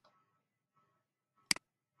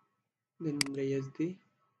 দেন আমরা ইয়েস দিই,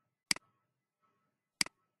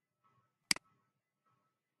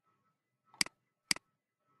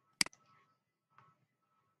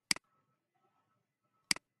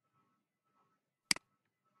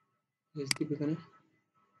 ইয়েস দিব এখানে।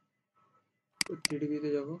 3D ভিউতে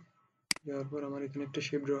যাব, যাওয়ার পর আমার এখানে একটা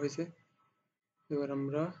শেপ ড্র হয়েছে। এবার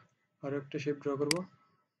আমরা আরো একটা শেপ ড্র করব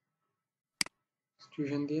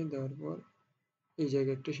এক্সট্রুশন দিয়ে। দেওয়ার পর এই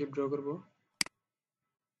জায়গায় একটা শেপ ড্র করব,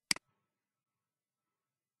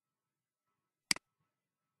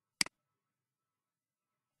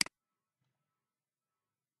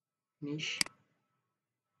 ফিনিশ।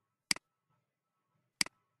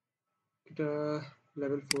 এটা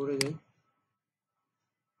লেভেল 4 এ যাই,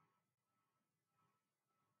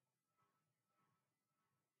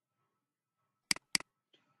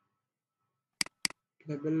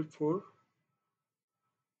 লেভেল 4,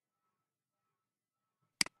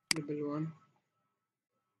 লেভেল 1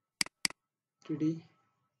 3D।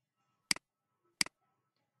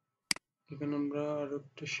 এখানে আমরা আরো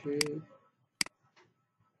একটা শেপ,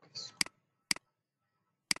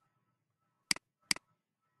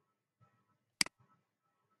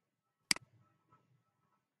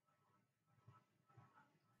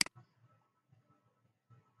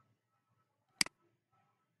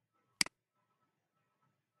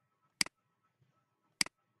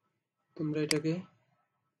 তোমরা এটাকে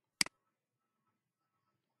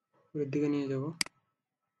উপরের দিকে নিয়ে যাব।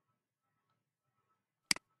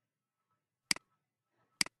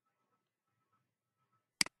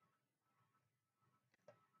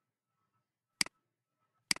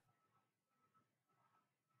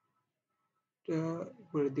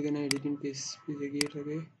 উপরের দিকে না এডিটিং পেজে গিয়ে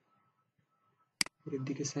এটাকে উপরের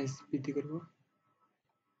দিকে সাইজ বৃদ্ধি করব।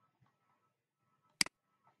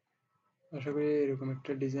 আশা করি এরকম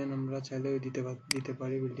একটা ডিজাইন আমরা চাইলেও দিতে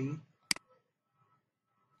পারি বিল্ডিং এ।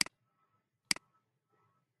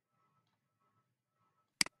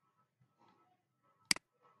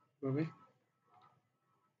 এভাবে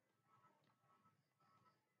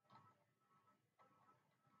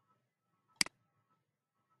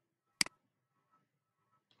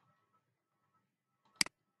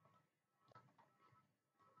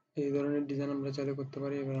এই ধরনের ডিজাইন আমরা চাইলে করতে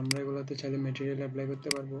পারি। এবার আমরা এগুলাতে চাইলে ম্যাটেরিয়াল অ্যাপ্লাই করতে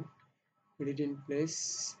পারবো। Edit in place,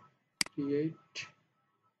 create,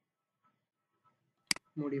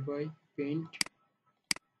 modify, paint,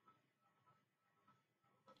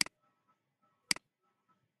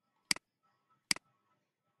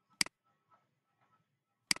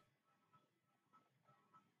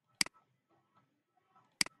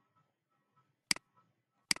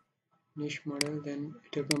 niche model, দেন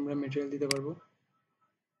এটাকে আমরা ম্যাটেরিয়াল দিতে পারবো।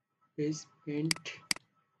 পেজ, পেইন্ট,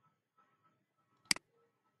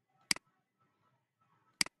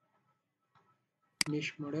 নিশ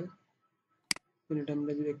মডেল, এটা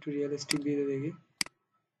আমরা যদি একটু রিয়েলিস্টিক দিয়ে দেখি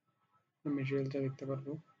ম্যাটেরিয়ালটা দেখতে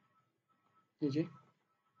পারবো। এই যে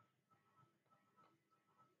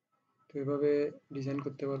তো এভাবে ডিজাইন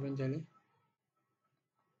করতে পারবেন চাইলে।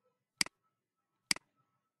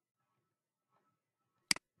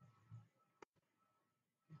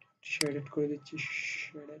 শেডেড করে দিচ্ছি,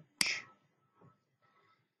 শেডেড।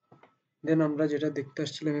 দেন আমরা যেটা দেখতে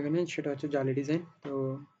আসছিলাম এখানে সেটা হচ্ছে জালি ডিজাইন। তো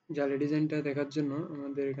জালি ডিজাইনটা দেখার জন্য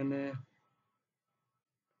আমাদের এখানে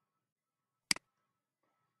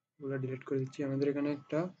ওগুলো ডিলিট করে দিচ্ছি। আমাদের এখানে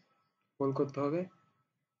একটা হোল করতে হবে।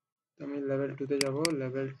 তো আমি লেভেল 2 তে যাব।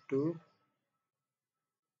 লেভেল 2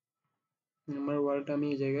 আমার ওয়ালটা আমি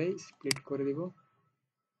এই জায়গায় স্প্লিট করে দিব।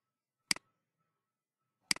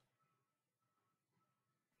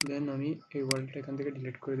 দেন আমি এই ওয়ালটা এখান থেকে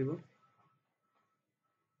ডিলিট করে দিব।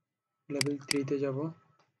 লেভেল 3 তে যাব।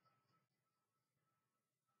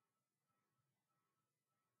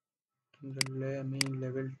 আমি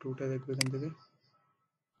লেভেল 2 টা দেখবো এখান থেকে।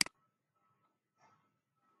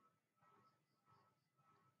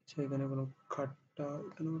 আচ্ছা এখানে কোনো কাটটা,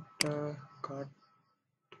 এখানে একটা কাট,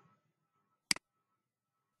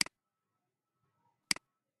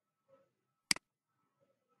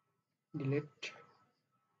 ডিলিট।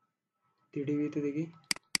 3D ভিউতে দেখি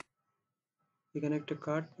এখানে একটা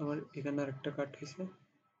কাট, আমার এখানে আরেকটা কাট হয়েছে।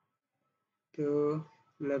 তো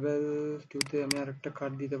লেভেল 2 তে আমি আরেকটা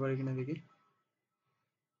কাট দিতে পারি কিনা দেখি।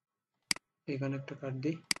 এখানে একটা কাট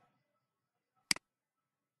দিই,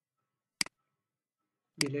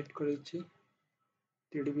 ডিলিট করে দিচ্ছি।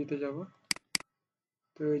 3D ভিউতে যাব।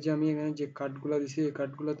 তো এই যে আমি এখানে যে কাটগুলো দিছি এই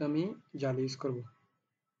কাটগুলোতে আমি জাল ইউজ করব।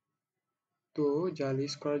 তো জাল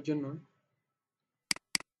ইউজ করার জন্য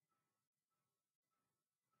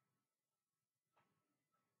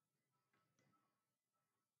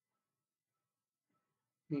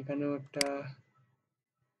এখানেও একটা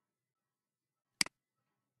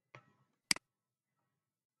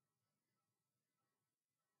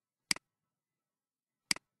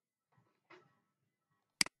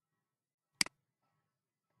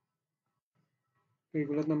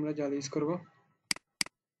এইগুলোতে আমরা জাল ইউজ করব।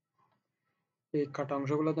 এই কাটা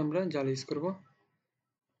অংশগুলোতে আমরা জাল ইউজ করব।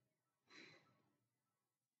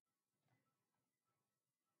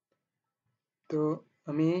 তো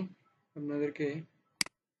আমি আপনাদেরকে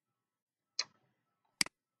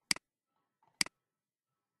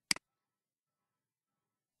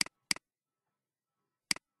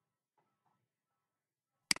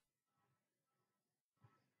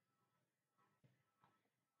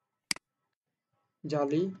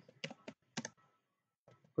জালি,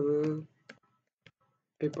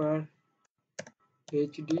 পেপার,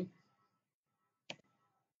 এইচডি,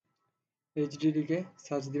 এইচডি লিখে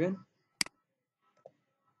সার্চ দিবেন।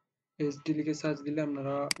 এইচডি লিখে সার্চ দিলে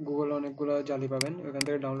আপনারা গুগলে অনেকগুলো জালি পাবেন, ওখান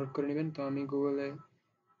থেকে ডাউনলোড করে নেবেন। তো আমি গুগলে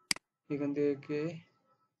এখান থেকে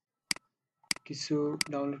কিছু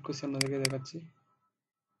ডাউনলোড করছি, আপনাদেরকে দেখাচ্ছি।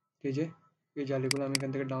 এই যে এই জালিগুলো আমি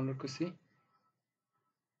এখান থেকে ডাউনলোড করছি।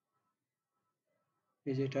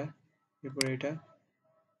 এই যে এটা, এরপরে এটা,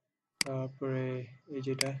 তারপরে এই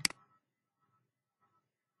যেটা,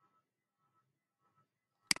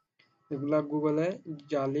 এগুলা গুগলে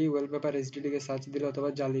জালি ওয়ালপেপার এইচডি লিখে সার্চ দিলে অথবা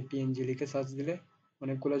জালি পিএনজি লিখে সার্চ দিলে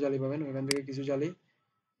অনেকগুলো জালি পাবেন। ওখান থেকে কিছু জালি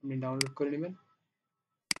আপনি ডাউনলোড করে নেবেন।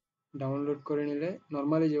 ডাউনলোড করে নিলে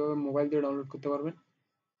নর্মালি যেভাবে মোবাইল দিয়ে ডাউনলোড করতে পারবেন,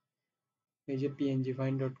 এই যে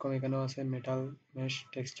pngfind.com এখানেও আছে metal mesh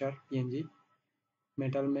texture PNG.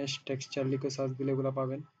 Metal mesh texture লিখে সার্চ দিলে এগুলো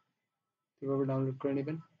পাবেন। এভাবে ডাউনলোড করে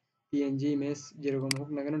নেবেন। পিএনজি ইমেজ যেরকম হোক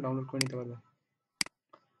না কেন ডাউনলোড করে নিতে পারবে।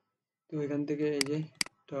 তো এখান থেকে এই যে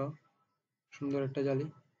একটা সুন্দর একটা জালি,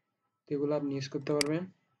 তো এগুলো আপনি ইউজ করতে পারবেন।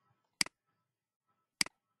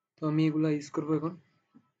 তো আমি এগুলো ইউজ করবো এখন।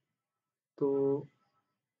 তো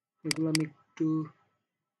এগুলো আমি একটু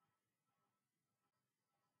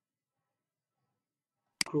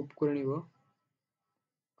ক্রপ করে নিব।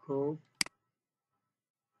 ক্রপ,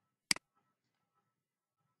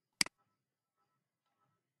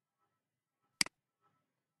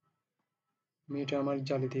 আমি এটা আমার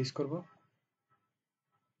জালিতে ইউজ করবো।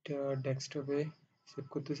 এটা ডেস্কটপে সেভ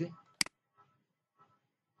করতেছি।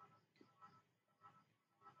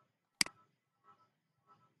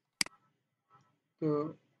 তো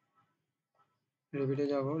রেভিটে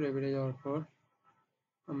যাব, রেভিটে যাওয়ার পর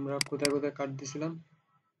আমরা কোথায় কোথায় কাট দিছিলাম,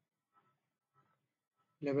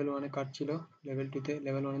 লেভেল 1 এ কাট ছিল, লেভেল 2 তে,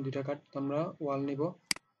 লেভেল 1 এ দুইটা কাট। তো আমরা ওয়াল নিব,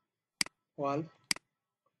 ওয়াল,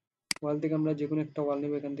 ওয়াল থেকে আমরা যে কোনো একটা ওয়াল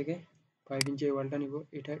নিব। এখান থেকে 5 ইঞ্চি এই ওয়ালটা নিব।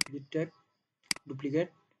 এটা edit tag, duplicate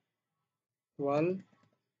wall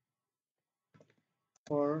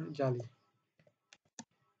for জালি,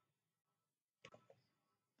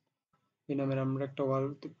 এই নামের আমরা একটা ওয়াল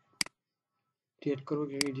ক্রিয়েট করবো,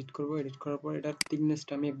 এডিট করবো। এডিট করার পর এটার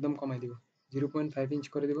থিকনেসটা আমি একদম কমাই দিব, 0.5 ইঞ্চ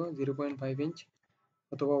করে দিব, 0.5 ইঞ্চ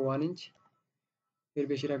অথবা 1 ইঞ্চ, এর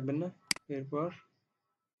বেশি রাখবেন না। এরপর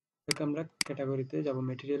এটাকে আমরা ক্যাটাগরিতে যাব,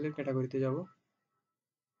 মেটেরিয়ালের ক্যাটাগরিতে যাব।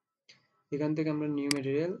 এখান থেকে আমরা new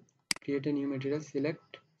material, create a new material, select,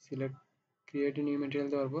 create a new material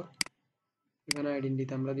দেওয়ার পর এখানে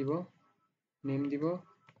আইডেন্টিটি আমরা দিব, নেম দিব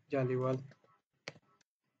জালি ওয়াল,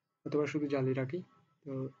 অথবা শুধু জালি রাখি।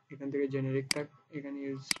 তো এখান থেকে জেনারিক থাক, এখানে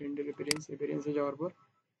ইউজ রেন্ডার অ্যাপিয়ারেন্সে যাওয়ার পর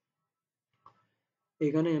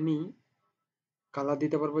এখানে আমি কালার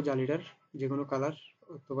দিতে পারবো জালিটার, যে কোনো কালার,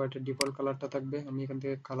 অথবা এটা ডিফল্ট কালারটা থাকবে। আমি এখান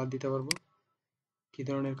থেকে কালার দিতে পারবো, কি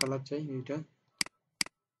ধরনের কালার চাই। এইটা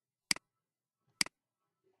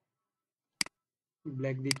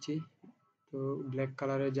ব্ল্যাক দিচ্ছি। তো ব্ল্যাক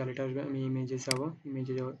কালারের জালিটা আসবে। আমি ইমেজে যাব,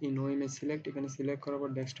 নো ইমেজ সিলেক্ট, এখানে সিলেক্ট করার পর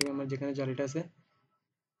ডেস্কটপে আমার যেখানে জালিটা আছে,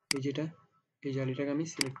 এই যেটা, এই জালিটাকে আমি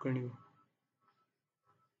সিলেক্ট করে নিব।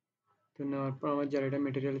 তো নেওয়ার পর আমার জালিটা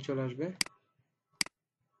মেটেরিয়ালে চলে আসবে।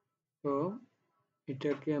 তো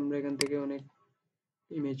এটাকে আমরা এখান থেকে অনেক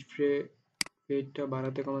ইমেজ ফেডটা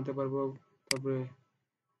বাড়াতে কমাতে পারবো, তারপরে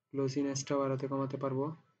গ্লোসিনেসটা বাড়াতে কমাতে পারবো।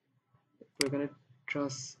 তো এখানে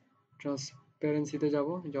ট্রান্সপারেন্সিতে যাব,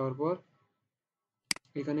 যাওয়ার পর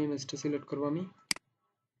এখানে ইমেজটা সিলেক্ট করবো আমি।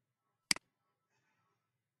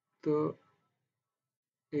 তো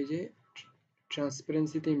এই যে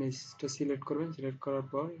ট্রান্সপারেন্সিতে ইমেজটা সিলেক্ট করবেন, সিলেক্ট করার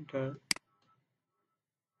পর এটা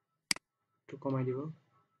একটু কমাই দিব।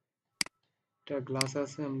 এটা গ্লাস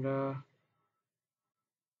আছে, আমরা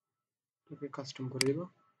এটাকে কাস্টম করে দিব।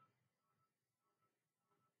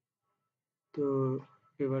 তো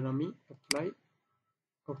এবার আমি অ্যাপ্লাই,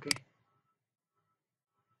 ওকে,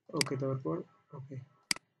 ওকে দেওয়ার পর ওকে।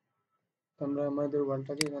 আমরা আমাদের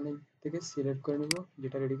ওয়ালটাকে এখানে থেকে সিলেক্ট করে নিব,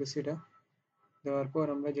 যেটা রেডি করছি এটা দেওয়ার পর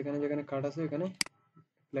আমরা যেখানে যেখানে কাট আছে এখানে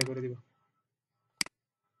অ্যাপ্লাই করে দিব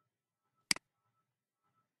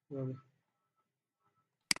এভাবে।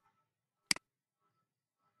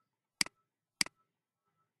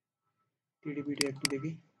 টিডিপিটি একটু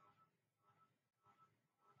দেখি।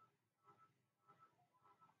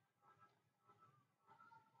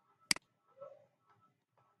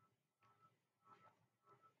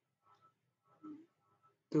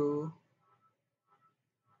 তো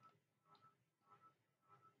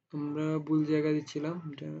আমরা ভুল জায়গা দিচ্ছিলাম,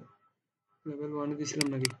 এটা লেভেল 1 এ দিছিলাম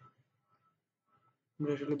নাকি?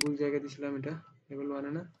 আমরা আসলে ভুল জায়গা দিছিলাম, এটা লেভেল 1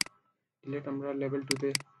 এ না, ডিলেট। আমরা লেভেল 2 তে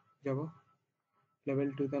যাব। লেভেল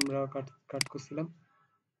 2 তে আমরা কাট কাট করছিলাম,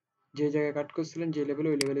 যে জায়গায় কাট করছিলেন যে লেভেলে,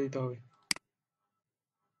 ওই লেভেলে দিতে হবে।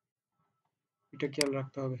 এটা খেয়াল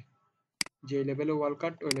রাখতে হবে, যে লেভেলে ওয়াল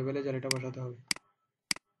কাট ওই লেভেলে জালিটা বসাতে হবে।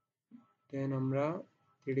 দেন আমরা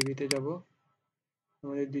 3D তে যাব,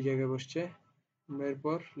 আমাদের দুই জায়গায় বসছে। আমরা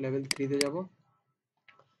এরপর লেভেল 3 তে যাব।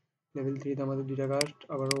 লেভেল 3 তে আমাদের দুইটা কাস্ট,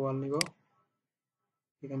 আবারও ওয়াল নিব,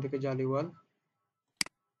 এখান থেকে জালি ওয়াল।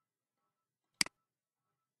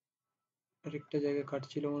 আরেকটা জায়গায় কাট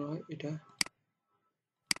ছিল মনে হয়, এটা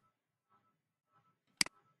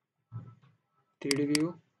 3D ভিউ,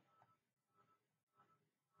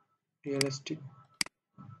 রিয়েলিস্টিক,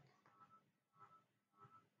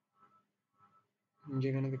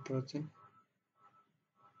 যেখানে দেখতে পাচ্ছেন।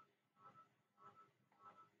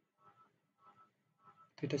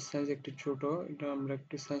 এটার সাইজ একটু ছোট, এটা আমরা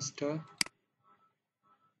একটু সাইজটা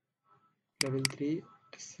লেভেল 3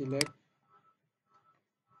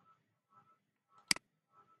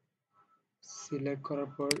 সিলেক্ট করার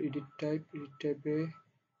পর এডিট টাইপে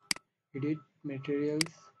এডিট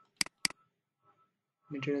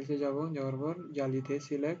মেটেরিয়ালসে যাওয়ার পর জালিতে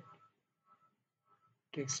সিলেক্ট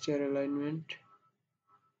টেক্সচার অ্যালাইনমেন্ট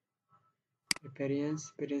ভ্যারিয়েন্স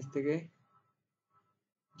থেকে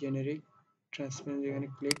জেনেরিক ট্রান্সপারেন্সি এখানে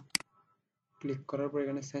ক্লিক করার পর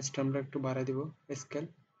এখানে সাইজটা আমরা একটু বাড়াই দিব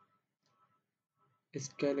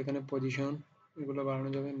স্কেল এখানে পজিশন এগুলো বাড়ানো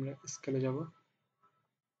যাবে আমরা স্কেলে যাব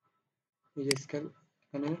এই যে স্কেল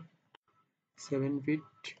এখানে 7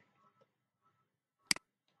 ফিট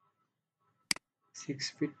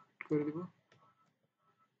 6 ফিট করে দিব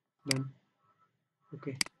ডান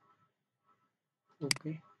ওকে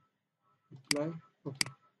অ্যাপ্লাই ওকে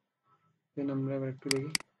দেন আমরা এবার একটু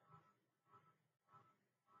দেখি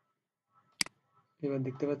এবার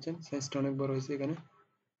দেখতে পাচ্ছেন সাইজটা অনেক বড় হয়েছে এখানে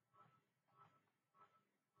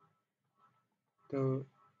তো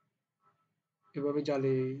এভাবে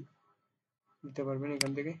জালি দিতে পারবেন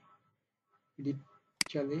এখান থেকে এডিট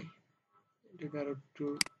জালি এটাকে আরো একটু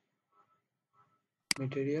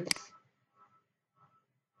মেটেরিয়ালস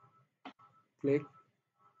ক্লিক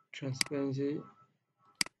ট্রান্সপারেন্সি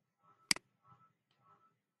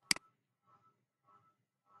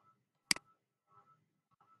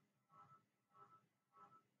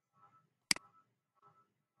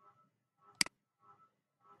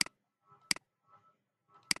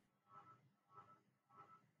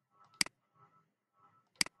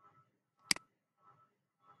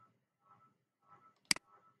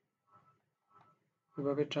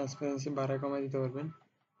এভাবে ট্রান্সপারেন্সি বাড়া কমায় দিতে পারবেন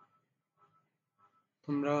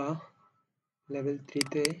আমরা লেভেল 3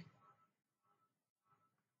 তে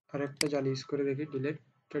আরেকটা জালি ইউজ করে দেখি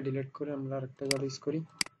ডিলিট করে আমরা আরেকটা জালি ইউজ করি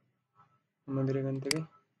আমাদের এখান থেকে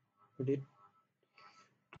এডিট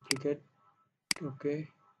ডুপ্লিকেট ওকে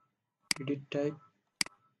এডিট টাইপ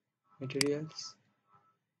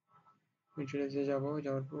মেটেরিয়ালসে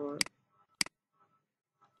যাওয়ার পর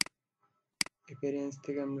অ্যাপিয়ারেন্স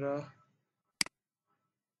থেকে আমরা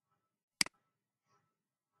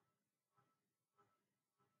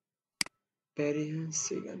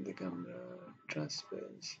এখান থেকে আমরা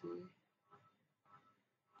ট্রান্সপারেন্সি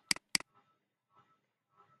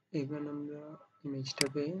এখানে আমরা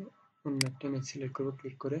ইমেজটাকে অন্য একটা ইমেজ সিলেক্ট করব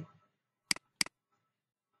ক্লিক করে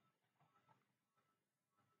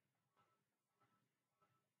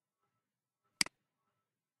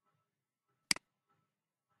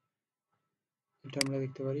এটা আমরা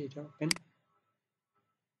দেখতে পারি এটা ওপেন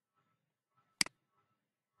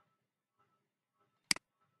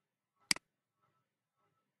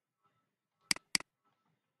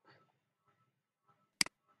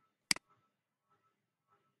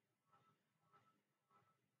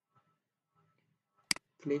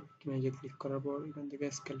ইমেজে ক্লিক করার পর এখান থেকে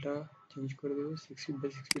স্কেলটা চেঞ্জ করে দেব 6 feet by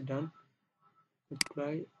 6 fit done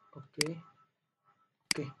apply okay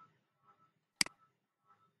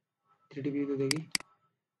 3D ভিউতে দেখি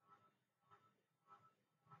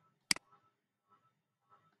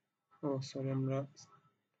সরি আমরা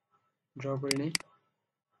ড্র করে নিই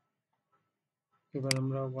এবার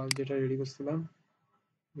আমরা ওয়াল যেটা রেডি করছিলাম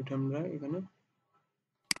এটা আমরা এখানে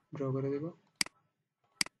ড্র করে দেব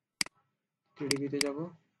 3D ভিউতে যাব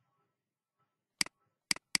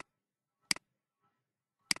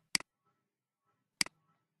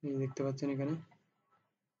এই দেখতে পাচ্ছেন এখানে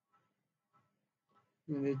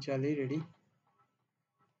আমাদের জালি রেডি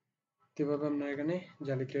এভাবে আপনারা এখানে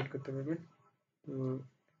জালি ক্রিয়েট করতে পারবেন তো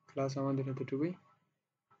ক্লাস আমাদের এতটুকুই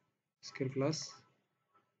আজকের ক্লাস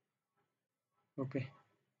ওকে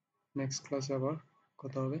নেক্সট ক্লাসে আবার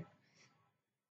কথা হবে